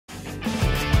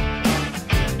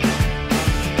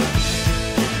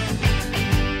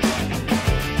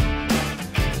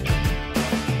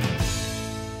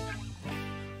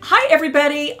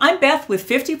everybody, I'm Beth with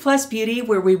 50 Plus Beauty,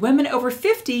 where we women over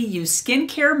 50 use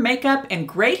skincare, makeup, and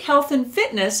great health and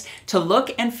fitness to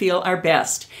look and feel our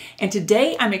best. And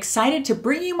today I'm excited to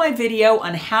bring you my video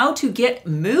on how to get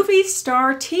movie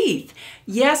star teeth.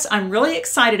 Yes, I'm really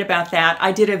excited about that.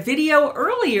 I did a video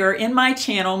earlier in my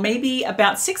channel, maybe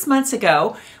about 6 months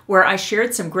ago, where I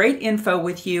shared some great info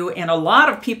with you, and a lot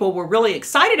of people were really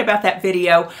excited about that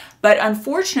video. But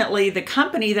unfortunately, the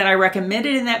company that I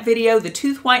recommended in that video, the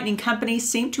tooth whitening company,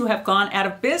 seemed to have gone out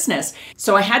of business.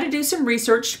 So I had to do some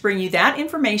research to bring you that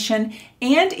information.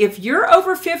 And if you're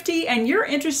over 50 and you're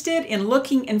interested in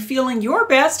looking and feeling your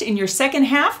best in your second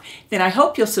half, then I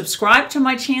hope you'll subscribe to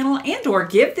my channel and or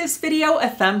give this video a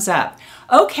thumbs up.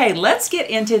 Okay, let's get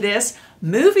into this.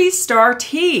 Movie star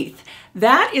teeth.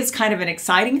 That is kind of an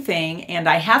exciting thing, and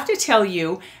I have to tell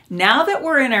you, now that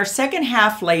we're in our second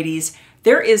half, ladies,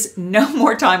 there is no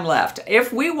more time left.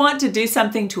 If we want to do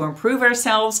something to improve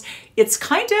ourselves, it's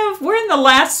kind of, we're in the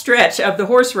last stretch of the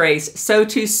horse race, so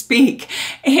to speak.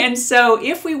 And so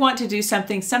if we want to do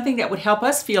something that would help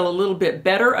us feel a little bit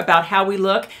better about how we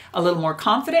look, a little more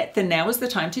confident, then now is the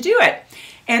time to do it.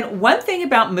 And one thing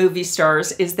about movie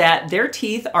stars is that their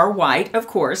teeth are white, of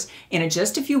course. And in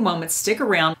just a few moments, stick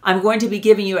around. I'm going to be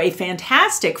giving you a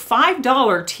fantastic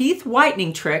 $5 teeth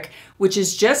whitening trick, which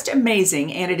is just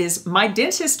amazing. And it is my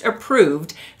dentist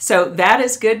approved. So that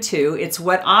is good too. It's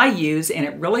what I use and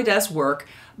it really does work.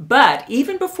 But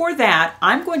even before that,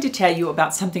 I'm going to tell you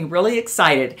about something really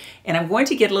exciting. And I'm going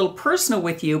to get a little personal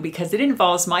with you because it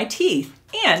involves my teeth.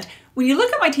 And when you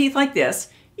look at my teeth like this,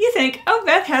 you think, oh,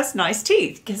 Beth has nice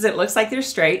teeth because it looks like they're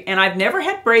straight. And I've never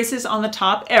had braces on the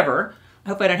top ever. I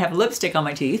hope I don't have lipstick on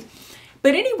my teeth.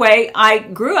 But anyway, I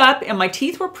grew up and my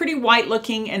teeth were pretty white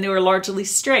looking and they were largely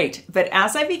straight. But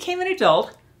as I became an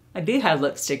adult, I do have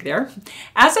lipstick there.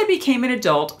 As I became an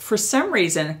adult, for some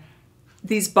reason,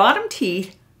 these bottom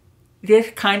teeth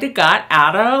just kind of got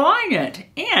out of alignment.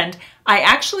 And I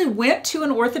actually went to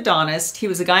an orthodontist. He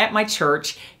was a guy at my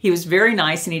church. He was very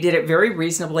nice and he did it very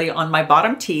reasonably on my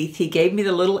bottom teeth. He gave me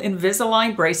the little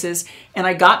Invisalign braces and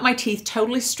I got my teeth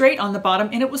totally straight on the bottom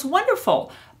and it was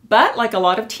wonderful. But like a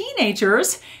lot of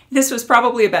teenagers, this was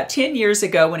probably about 10 years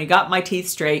ago when he got my teeth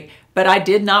straight, but I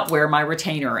did not wear my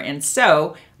retainer. And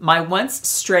so my once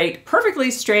straight, perfectly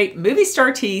straight movie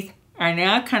star teeth are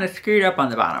now kind of screwed up on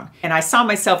the bottom. And I saw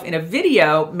myself in a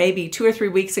video maybe 2 or 3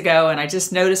 weeks ago and I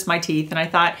just noticed my teeth and I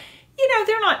thought, you know,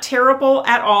 they're not terrible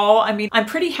at all. I mean, I'm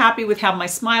pretty happy with how my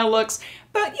smile looks,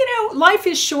 but you know, life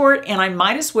is short and I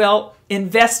might as well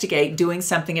investigate doing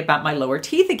something about my lower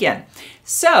teeth again.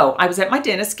 So I was at my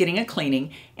dentist getting a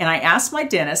cleaning and I asked my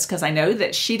dentist, because I know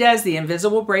that she does the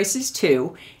invisible braces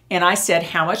too, and I said,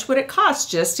 how much would it cost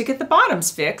just to get the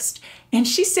bottoms fixed? And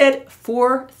she said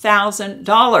 $4,000.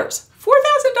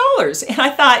 $4,000. And I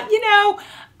thought, you know,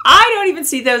 I don't even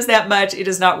see those that much. It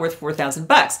is not worth 4,000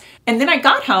 bucks. And then I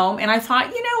got home and I thought,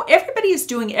 you know, everybody is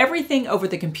doing everything over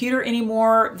the computer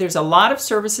anymore. There's a lot of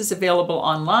services available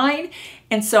online.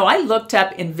 And so I looked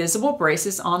up invisible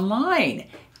braces online.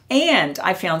 And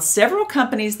I found several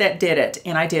companies that did it,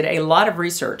 and I did a lot of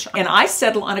research. And I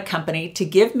settled on a company to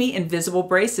give me invisible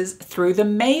braces through the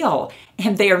mail.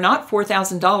 And they are not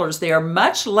 $4,000. They are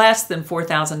much less than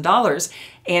 $4,000.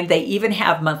 And they even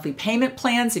have monthly payment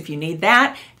plans if you need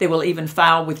that. They will even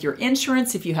file with your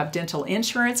insurance if you have dental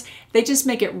insurance. They just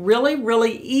make it really,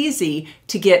 really easy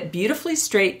to get beautifully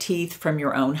straight teeth from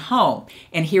your own home.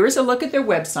 And here is a look at their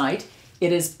website.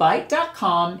 It is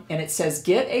Byte.com and it says,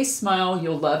 get a smile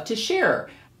you'll love to share.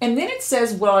 And then it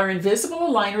says, will our invisible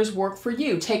aligners work for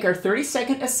you? Take our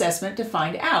 30-second assessment to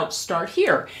find out. Start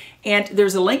here. And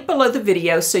there's a link below the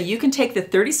video so you can take the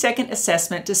 30-second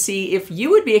assessment to see if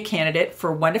you would be a candidate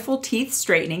for wonderful teeth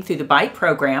straightening through the Byte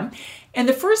program. And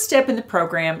the first step in the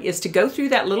program is to go through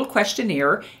that little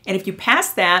questionnaire. And if you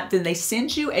pass that, then they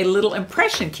send you a little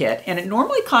impression kit. And it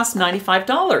normally costs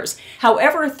 $95.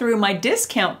 However, through my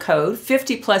discount code,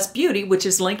 50 Plus Beauty, which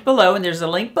is linked below, and there's a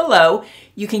link below,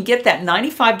 you can get that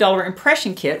 $95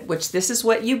 impression kit, which this is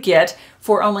what you get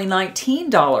for only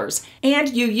 $19. And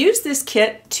you use this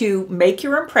kit to make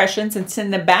your impressions and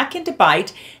send them back into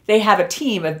Byte. They have a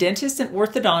team of dentists and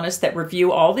orthodontists that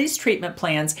review all these treatment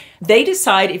plans. They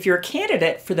decide if you're a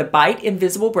candidate for the Byte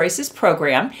Invisible Braces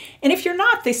program. And if you're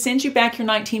not, they send you back your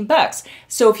 19 bucks.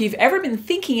 So if you've ever been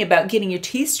thinking about getting your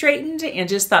teeth straightened and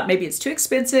just thought maybe it's too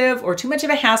expensive or too much of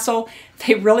a hassle,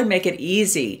 they really make it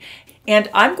easy. And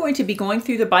I'm going to be going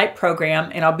through the Byte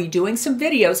program and I'll be doing some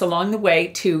videos along the way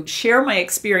to share my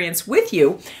experience with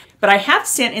you. But I have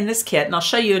sent in this kit, and I'll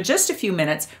show you in just a few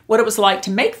minutes what it was like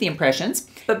to make the impressions.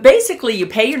 But basically, you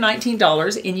pay your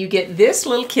 $19 and you get this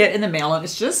little kit in the mail, and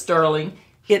it's just sterling.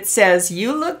 it says,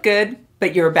 "You look good,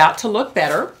 but you're about to look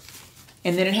better."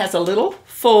 And then it has a little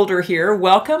folder here.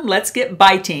 "Welcome, let's get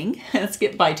biting." Let's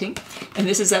get biting. And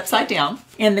this is upside down.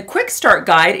 And the quick start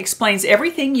guide explains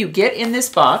everything you get in this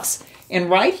box. And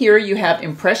right here you have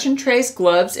impression trays,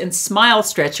 gloves, and smile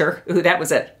stretcher. Ooh, that was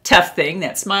a tough thing,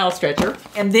 that smile stretcher.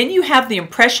 And then you have the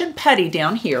impression putty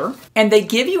down here. And they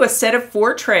give you a set of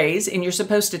 4 trays, and you're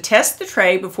supposed to test the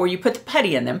tray before you put the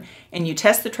putty in them. And you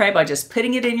test the tray by just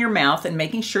putting it in your mouth and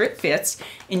making sure it fits.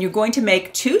 And you're going to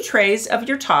make 2 trays of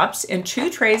your tops and 2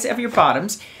 trays of your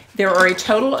bottoms. There are a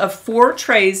total of 4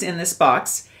 trays in this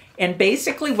box. And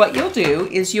basically what you'll do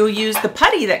is you'll use the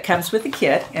putty that comes with the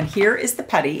kit. And here is the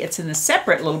putty. It's in the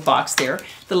separate little box there,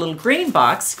 the little green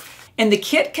box. And the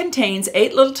kit contains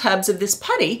 8 little tubs of this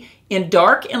putty in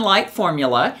dark and light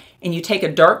formula. And you take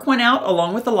a dark one out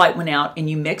along with the light one out and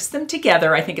you mix them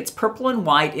together. I think it's purple and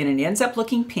white and it ends up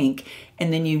looking pink.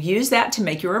 And then you use that to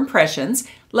make your impressions.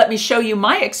 Let me show you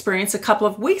my experience a couple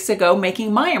of weeks ago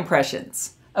making my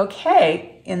impressions.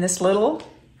 Okay, in this little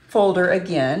folder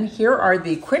again, here are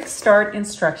the quick start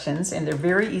instructions, and they're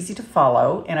very easy to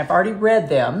follow, and I've already read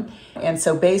them. And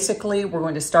so basically we're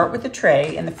going to start with the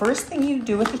tray, and the first thing you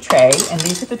do with the tray, and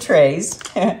these are the trays,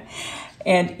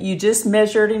 and you just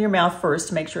measure it in your mouth first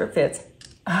to make sure it fits.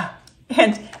 And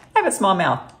I have a small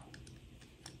mouth.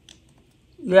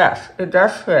 Yes, it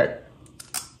does fit.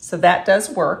 So that does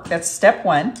work. That's step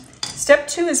 1. Step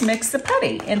 2 is mix the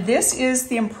putty, and this is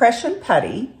the impression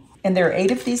putty. And there are 8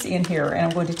 of these in here, and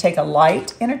I'm going to take a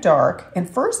light and a dark. And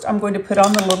first I'm going to put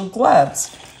on the little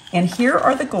gloves. And here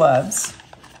are the gloves.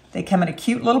 They come in a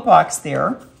cute little box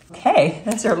there. Okay,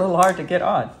 those are a little hard to get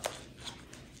on.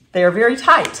 They are very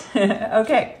tight.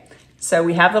 Okay, so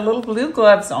we have the little blue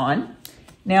gloves on.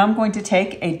 Now I'm going to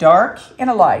take a dark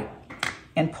and a light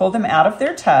and pull them out of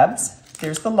their tubs.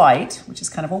 There's the light, which is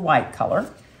kind of a white color.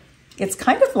 It's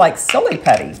kind of like Silly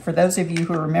Putty, for those of you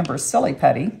who remember Silly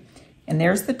Putty. And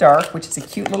there's the dark, which is a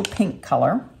cute little pink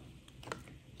color.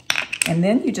 And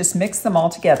then you just mix them all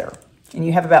together. And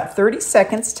you have about 30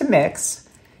 seconds to mix.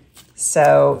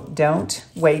 So don't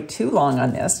wait too long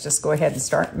on this. Just go ahead and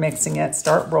start mixing it,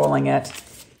 start rolling it.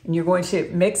 And you're going to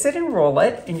mix it and roll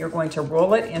it, and you're going to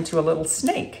roll it into a little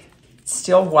snake. It's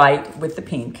still white with the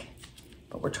pink,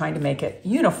 but we're trying to make it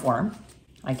uniform,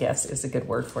 I guess is a good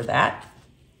word for that.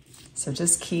 So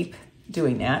just keep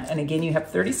doing that. And again, you have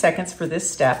 30 seconds for this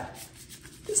step.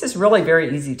 This is really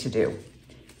very easy to do.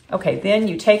 Okay, then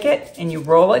you take it and you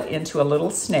roll it into a little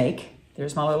snake.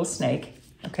 There's my little snake.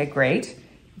 Okay, great.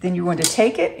 Then you're going to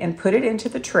take it and put it into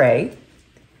the tray.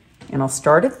 And I'll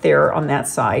start it there on that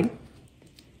side.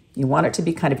 You want it to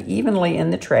be kind of evenly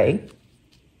in the tray.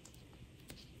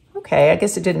 Okay, I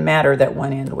guess it didn't matter that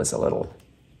one end was a little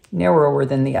narrower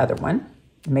than the other one.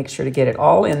 Make sure to get it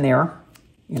all in there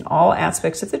in all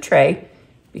aspects of the tray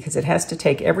because it has to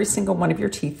take every single one of your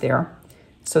teeth there.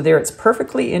 So there it's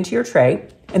perfectly into your tray.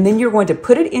 And then you're going to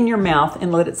put it in your mouth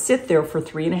and let it sit there for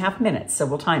 3.5 minutes. So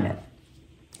we'll time it.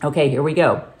 Okay, here we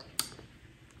go.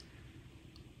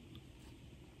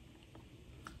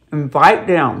 And bite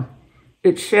down.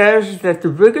 It says that the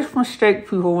biggest mistake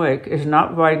people make is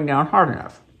not biting down hard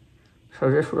enough. So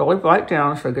just really bite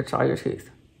down so it gets all your teeth.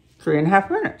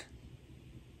 3.5 minutes.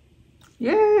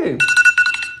 Yay!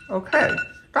 Okay,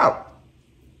 stop.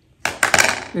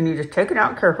 You need to take it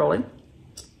out carefully.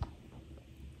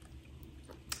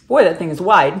 Boy, that thing is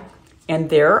wide. And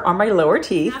there are my lower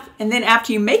teeth. And then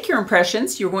after you make your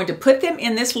impressions, you're going to put them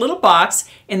in this little box,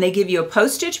 and they give you a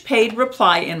postage paid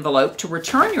reply envelope to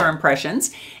return your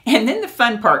impressions. And then the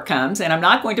fun part comes, and I'm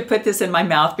not going to put this in my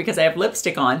mouth because I have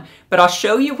lipstick on, but I'll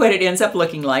show you what it ends up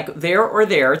looking like there or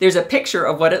there. There's a picture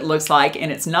of what it looks like,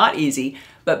 and it's not easy.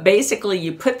 But basically,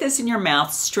 you put this in your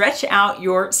mouth, stretch out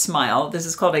your smile. This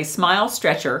is called a smile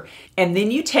stretcher. And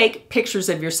then you take pictures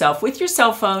of yourself with your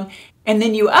cell phone, and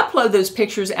then you upload those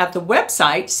pictures at the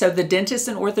website so the dentist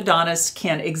and orthodontist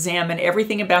can examine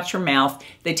everything about your mouth.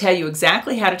 They tell you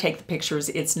exactly how to take the pictures.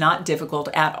 It's not difficult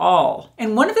at all.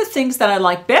 And one of the things that I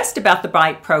like best about the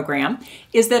Byte program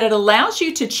is that it allows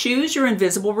you to choose your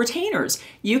invisible retainers.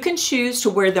 You can choose to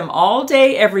wear them all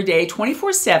day, every day,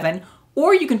 24/7,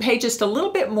 or you can pay just a little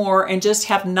bit more and just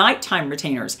have nighttime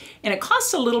retainers. And it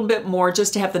costs a little bit more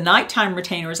just to have the nighttime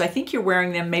retainers. I think you're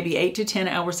wearing them maybe 8 to 10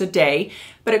 hours a day,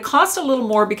 but it costs a little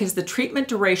more because the treatment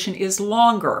duration is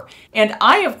longer. And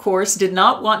I, of course, did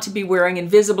not want to be wearing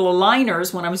invisible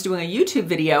aligners when I was doing a YouTube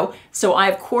video, so I,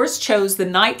 of course, chose the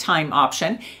nighttime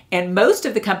option. And most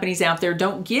of the companies out there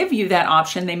don't give you that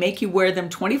option. They make you wear them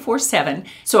 24/7.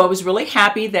 So I was really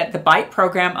happy that the Byte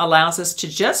program allows us to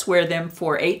just wear them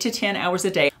for 8 to 10 hours a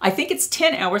day. I think it's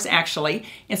 10 hours actually.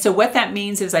 And so what that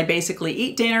means is I basically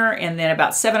eat dinner, and then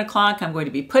about 7 o'clock I'm going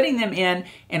to be putting them in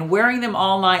and wearing them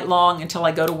all night long until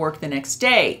I go to work the next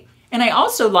day. And I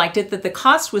also liked it that the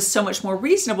cost was so much more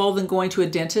reasonable than going to a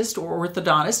dentist or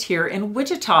orthodontist here in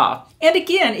Wichita. And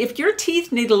again, if your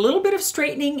teeth need a little bit of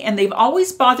straightening and they've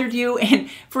always bothered you, and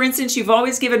for instance, you've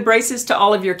always given braces to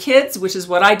all of your kids, which is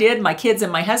what I did, my kids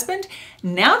and my husband,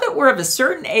 now that we're of a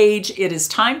certain age, it is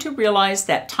time to realize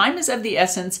that time is of the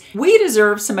essence. We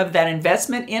deserve some of that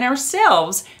investment in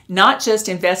ourselves, not just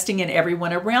investing in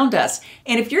everyone around us.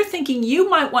 And if you're thinking you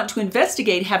might want to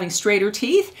investigate having straighter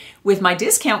teeth, with my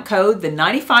discount code, the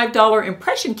 $95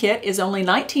 impression kit is only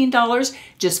 $19.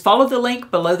 Just follow the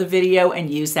link below the video and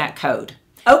use that code.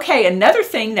 Okay, another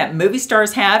thing that movie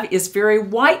stars have is very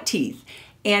white teeth.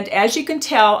 And as you can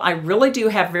tell, I really do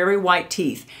have very white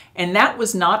teeth, and that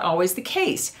was not always the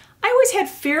case. I always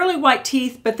had fairly white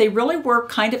teeth, but they really were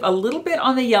kind of a little bit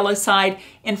on the yellow side,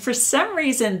 and for some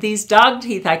reason, these dog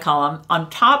teeth, I call them, on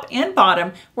top and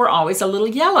bottom, were always a little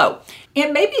yellow.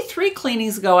 And maybe 3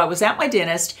 cleanings ago, I was at my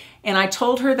dentist, and I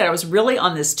told her that I was really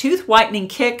on this tooth whitening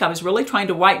kick. I was really trying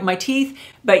to whiten my teeth,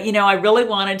 but you know, I really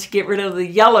wanted to get rid of the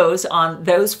yellows on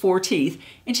those 4 teeth.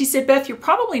 And she said, Beth, you're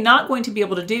probably not going to be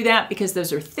able to do that because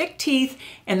those are thick teeth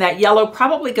and that yellow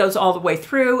probably goes all the way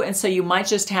through. And so you might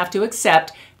just have to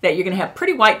accept that you're going to have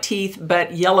pretty white teeth,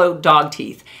 but yellow dog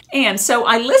teeth. And so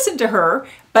I listened to her,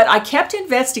 but I kept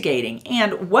investigating.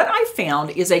 And what I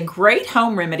found is a great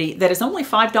home remedy that is only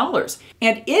 $5.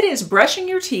 And it is brushing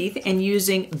your teeth and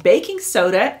using baking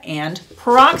soda and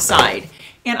peroxide.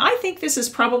 And I think this is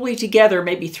probably together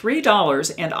maybe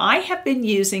 $3. And I have been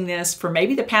using this for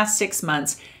maybe the past 6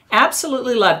 months.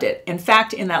 Absolutely loved it. In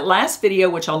fact, in that last video,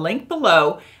 which I'll link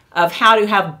below, of how to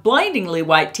have blindingly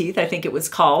white teeth, I think it was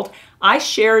called, I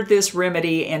shared this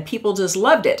remedy and people just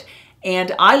loved it.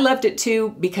 And I loved it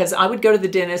too because I would go to the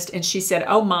dentist and she said,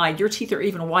 oh my, your teeth are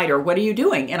even whiter. What are you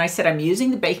doing? And I said, I'm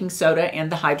using the baking soda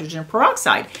and the hydrogen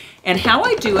peroxide. And how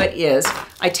I do it is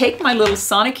I take my little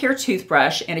Sonicare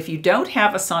toothbrush, and if you don't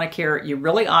have a Sonicare, you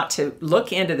really ought to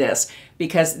look into this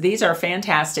because these are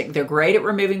fantastic. They're great at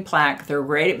removing plaque. They're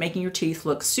great at making your teeth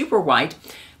look super white.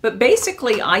 But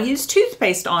basically, I use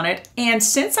toothpaste on it, and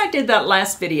since I did that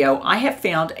last video, I have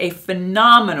found a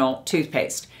phenomenal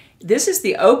toothpaste. This is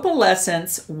the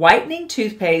Opalescence Whitening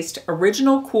Toothpaste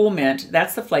Original Cool Mint.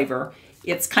 That's the flavor.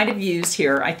 It's kind of used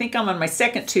here. I think I'm on my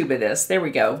 2nd tube of this. There we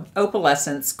go.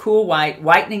 Opalescence Cool White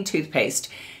Whitening Toothpaste.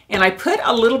 And I put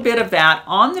a little bit of that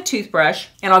on the toothbrush,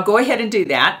 and I'll go ahead and do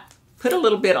that. Put a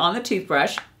little bit on the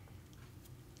toothbrush.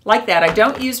 Like that. I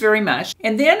don't use very much.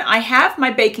 And then I have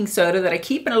my baking soda that I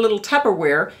keep in a little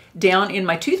Tupperware down in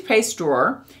my toothpaste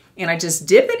drawer, and I just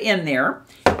dip it in there.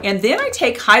 And then I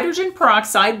take hydrogen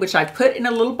peroxide, which I put in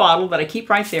a little bottle that I keep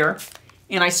right there,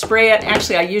 and I spray it.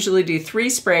 Actually, I usually do 3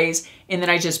 sprays, and then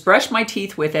I just brush my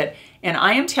teeth with it. And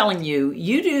I am telling you,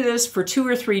 you do this for 2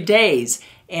 or 3 days,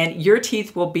 and your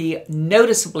teeth will be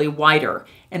noticeably whiter.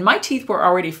 And my teeth were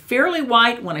already fairly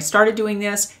white when I started doing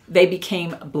this. They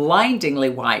became blindingly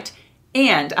white.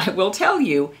 And I will tell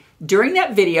you, during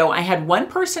that video, I had one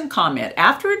person comment.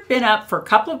 After it had been up for a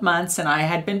couple of months, and I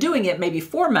had been doing it maybe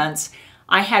 4 months,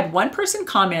 I had one person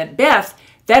comment, Beth,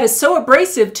 that is so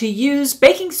abrasive to use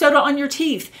baking soda on your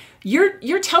teeth.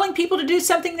 You're telling people to do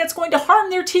something that's going to harm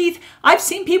their teeth. I've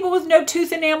seen people with no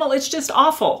tooth enamel. It's just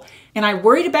awful. And I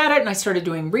worried about it, and I started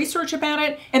doing research about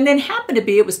it. And then happened to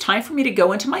be, it was time for me to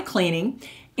go into my cleaning.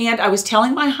 And I was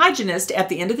telling my hygienist at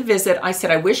the end of the visit, I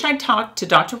said, I wish I'd talked to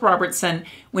Dr. Robertson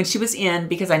when she was in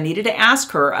because I needed to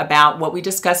ask her about what we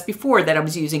discussed before, that I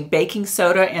was using baking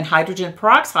soda and hydrogen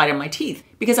peroxide on my teeth.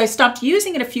 Because I stopped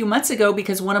using it a few months ago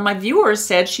because one of my viewers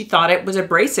said she thought it was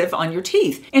abrasive on your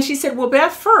teeth. And she said, well,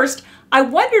 Beth, first, I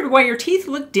wondered why your teeth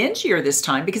looked dingier this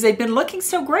time because they've been looking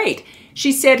so great.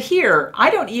 She said, here, I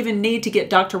don't even need to get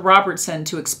Dr. Robertson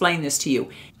to explain this to you.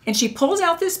 And she pulls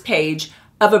out this page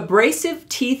of abrasive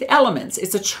teeth elements.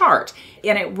 It's a chart,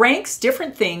 and it ranks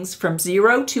different things from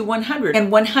 0 to 100.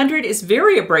 And 100 is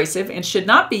very abrasive and should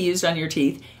not be used on your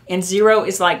teeth, and 0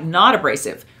 is like not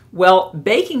abrasive. Well,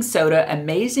 baking soda,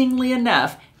 amazingly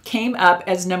enough, came up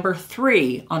as number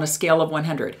 3 on a scale of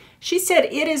 100. She said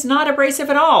it is not abrasive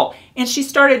at all, and she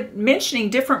started mentioning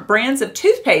different brands of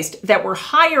toothpaste that were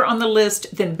higher on the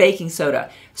list than baking soda.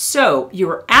 So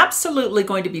you're absolutely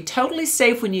going to be totally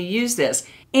safe when you use this,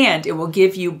 and it will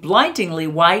give you blindingly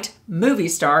white movie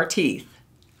star teeth.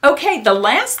 Okay, the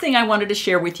last thing I wanted to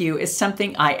share with you is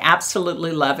something I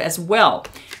absolutely love as well.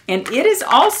 And it is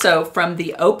also from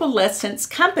the Opalescence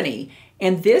Company.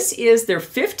 And this is their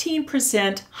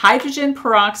 15% hydrogen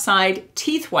peroxide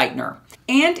teeth whitener.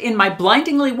 And in my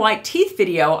blindingly white teeth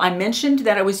video, I mentioned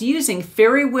that I was using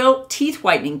Fairy Wheel teeth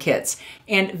whitening kits,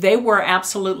 and they were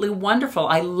absolutely wonderful.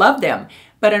 I love them.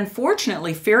 But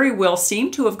unfortunately, Fairy Wheel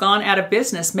seemed to have gone out of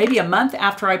business maybe a month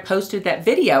after I posted that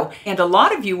video, and a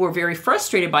lot of you were very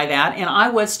frustrated by that, and I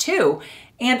was too.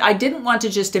 And I didn't want to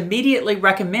just immediately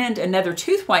recommend another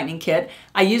tooth whitening kit.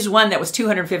 I used one that was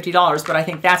 $250, but I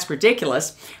think that's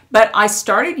ridiculous. But I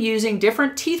started using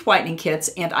different teeth whitening kits,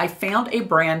 and I found a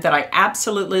brand that I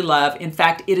absolutely love. In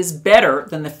fact, it is better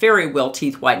than the Fairy Wheel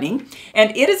teeth whitening,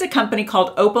 and it is a company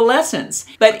called Opalescence.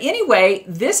 But anyway,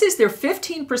 this is their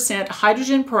 15%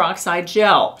 hydrogen peroxide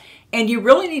gel. And you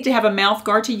really need to have a mouth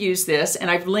guard to use this,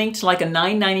 and I've linked like a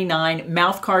 $9.99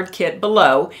 mouth guard kit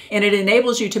below, and it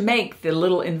enables you to make the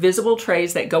little invisible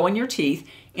trays that go in your teeth.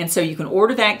 And so you can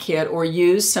order that kit or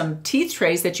use some teeth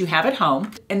trays that you have at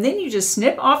home, and then you just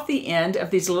snip off the end of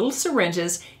these little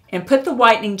syringes and put the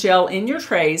whitening gel in your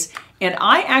trays. And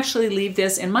I actually leave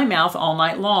this in my mouth all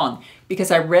night long because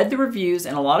I read the reviews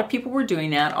and a lot of people were doing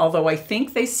that, although I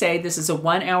think they say this is a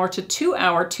 1 hour to 2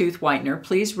 hour tooth whitener.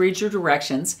 Please read your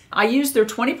directions. I used their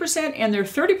 20% and their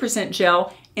 30%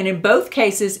 gel, and in both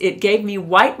cases it gave me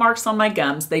white marks on my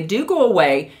gums. They do go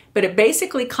away, but it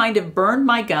basically kind of burned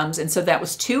my gums, and so that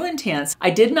was too intense. I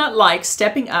did not like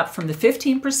stepping up from the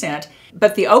 15%,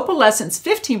 but the Opalescence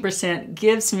 15%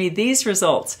 gives me these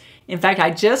results. In fact,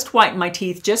 I just whitened my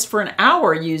teeth just for an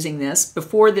hour using this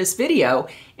before this video,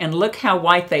 and look how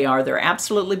white they are. They're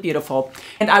absolutely beautiful.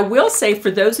 And I will say,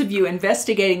 for those of you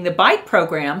investigating the Byte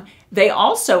program, they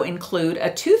also include a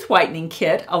tooth whitening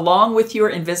kit along with your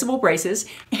invisible braces,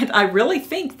 and I really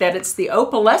think that it's the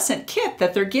opalescent kit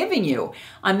that they're giving you.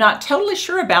 I'm not totally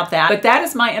sure about that, but that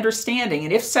is my understanding,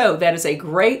 and if so, that is a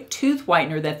great tooth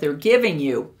whitener that they're giving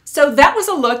you. So that was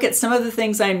a look at some of the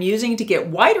things I'm using to get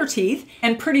whiter teeth,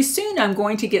 and pretty soon I'm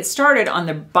going to get started on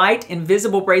the Byte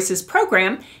Invisible Braces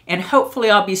program, and hopefully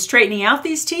I'll be straightening out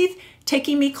these teeth,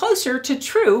 taking me closer to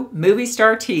true movie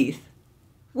star teeth.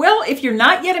 Well, if you're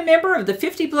not yet a member of the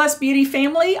 50 Plus Beauty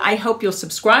family, I hope you'll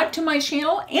subscribe to my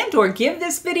channel and or give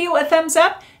this video a thumbs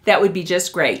up. That would be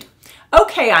just great.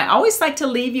 Okay, I always like to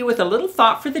leave you with a little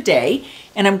thought for the day,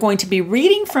 and I'm going to be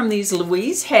reading from these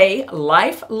Louise Hay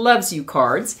Life Loves You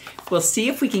cards. We'll see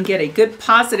if we can get a good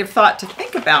positive thought to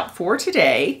think about for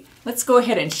today. Let's go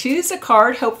ahead and choose a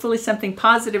card, hopefully something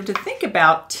positive to think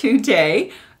about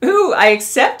today. Ooh, I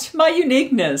accept my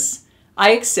uniqueness.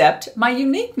 I accept my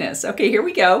uniqueness. Okay, here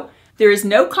we go. There is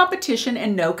no competition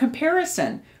and no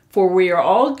comparison, for we are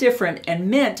all different and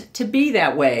meant to be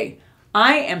that way.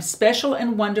 I am special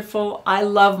and wonderful. I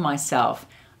love myself.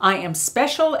 I am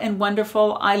special and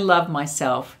wonderful. I love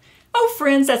myself. Oh,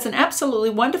 friends, that's an absolutely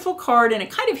wonderful card, and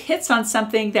it kind of hits on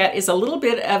something that is a little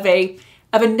bit of a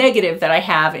negative that I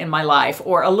have in my life,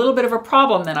 or a little bit of a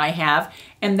problem that I have,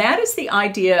 and that is the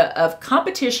idea of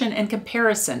competition and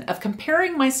comparison, of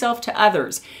comparing myself to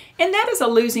others. And that is a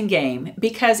losing game,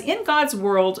 because in God's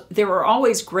world, there are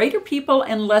always greater people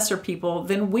and lesser people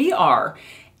than we are.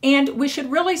 And we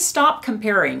should really stop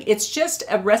comparing. It's just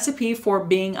a recipe for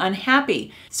being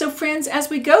unhappy. So friends, as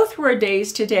we go through our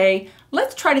days today,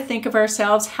 let's try to think of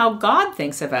ourselves how God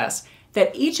thinks of us,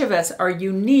 that each of us are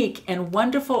unique and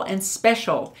wonderful and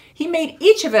special. He made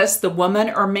each of us the woman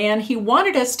or man He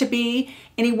wanted us to be,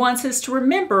 and He wants us to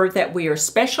remember that we are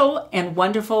special and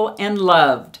wonderful and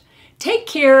loved. Take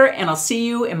care, and I'll see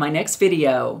you in my next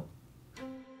video.